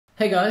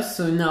Hey guys,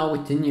 so now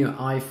with the new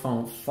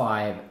iPhone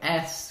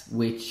 5s,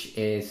 which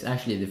is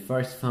actually the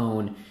first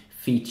phone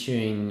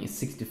featuring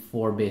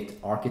 64-bit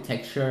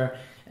architecture,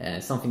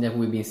 something that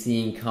we've been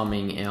seeing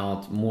coming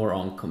out more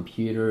on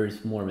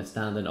computers, more of a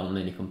standard on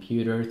many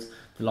computers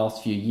the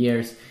last few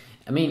years.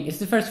 I mean, it's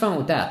the first phone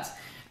with that.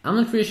 I'm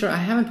not really sure, I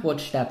haven't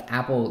watched that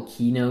Apple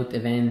keynote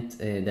event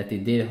that they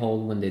did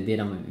hold when they did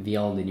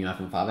unveil the new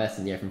iPhone 5s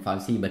and the iPhone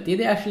 5c, but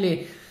did they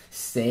actually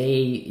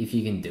say if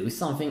you can do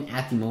something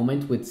at the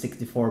moment with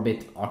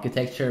 64-bit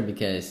architecture?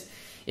 Because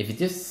if it's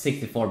just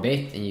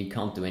 64-bit and you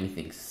can't do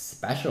anything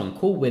special and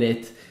cool with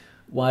it,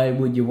 why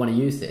would you want to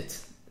use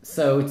it?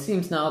 So it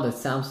seems now that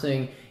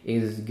Samsung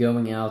is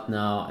going out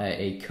now,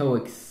 a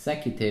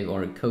co-executive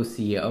or a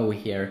co-CEO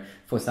here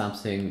for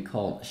Samsung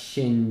called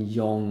Shin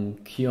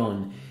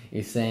Yong-kyun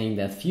is saying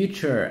that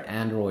future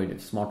Android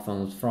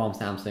smartphones from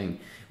Samsung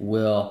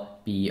will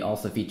be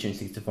also featuring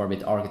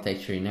 64-bit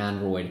architecture in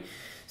Android.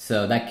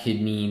 So that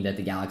could mean that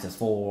the Galaxy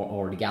S4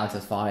 or the Galaxy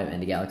S5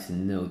 and the Galaxy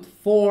Note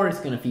 4 is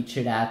going to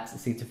feature that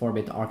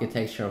 64-bit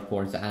architecture. Of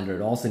course, Android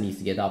also needs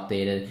to get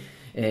updated.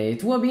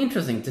 It will be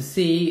interesting to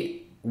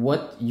see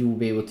what you will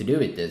be able to do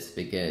with this,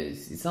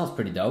 because it sounds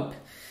pretty dope.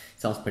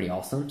 It sounds pretty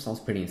awesome. Sounds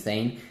pretty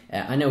insane.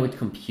 I know with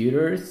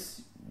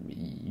computers,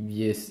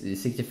 use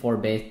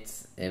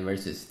 64-bit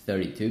versus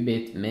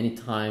 32-bit, many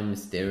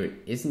times there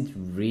isn't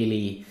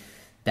really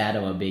that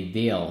of a big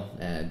deal,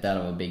 that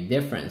of a big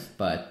difference,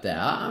 but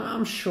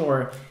I'm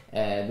sure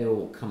there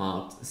will come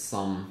out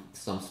some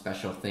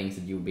special things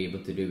that you'll be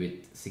able to do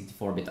with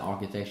 64-bit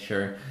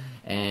architecture,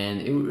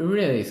 and it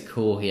really is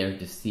cool here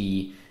to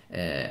see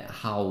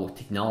how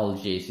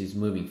technology is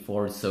moving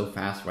forward so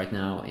fast right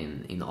now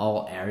in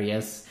all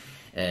areas.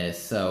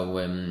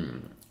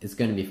 It's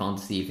going to be fun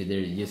to see if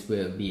there just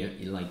will be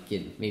like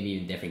maybe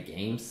different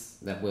games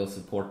that will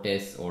support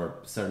this, or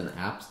certain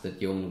apps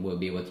that you only will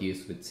be able to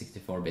use with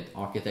 64-bit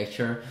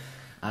architecture.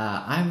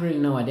 I have really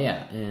no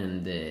idea,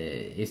 and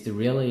is there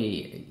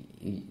really,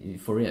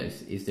 for real,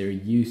 is there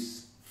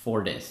use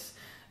for this?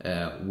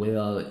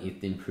 Will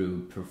it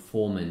improve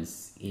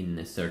performance in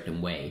a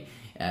certain way?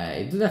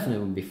 It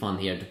definitely would be fun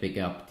here to pick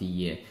up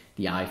the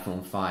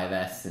iPhone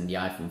 5s and the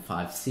iPhone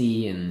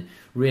 5c and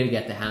really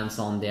get the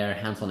hands-on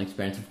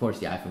experience. Of course,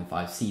 the iPhone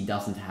 5c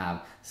doesn't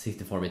have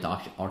 64-bit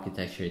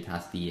architecture. It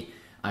has the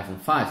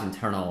iPhone 5's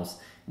internals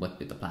with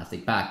the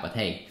plastic back, but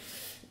hey,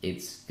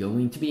 it's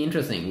going to be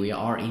interesting. We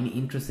are in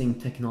interesting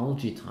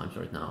technology times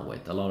right now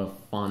with a lot of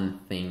fun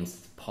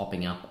things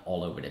popping up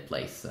all over the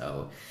place.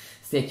 So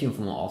stay tuned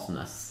for more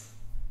awesomeness.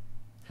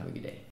 Have a good day.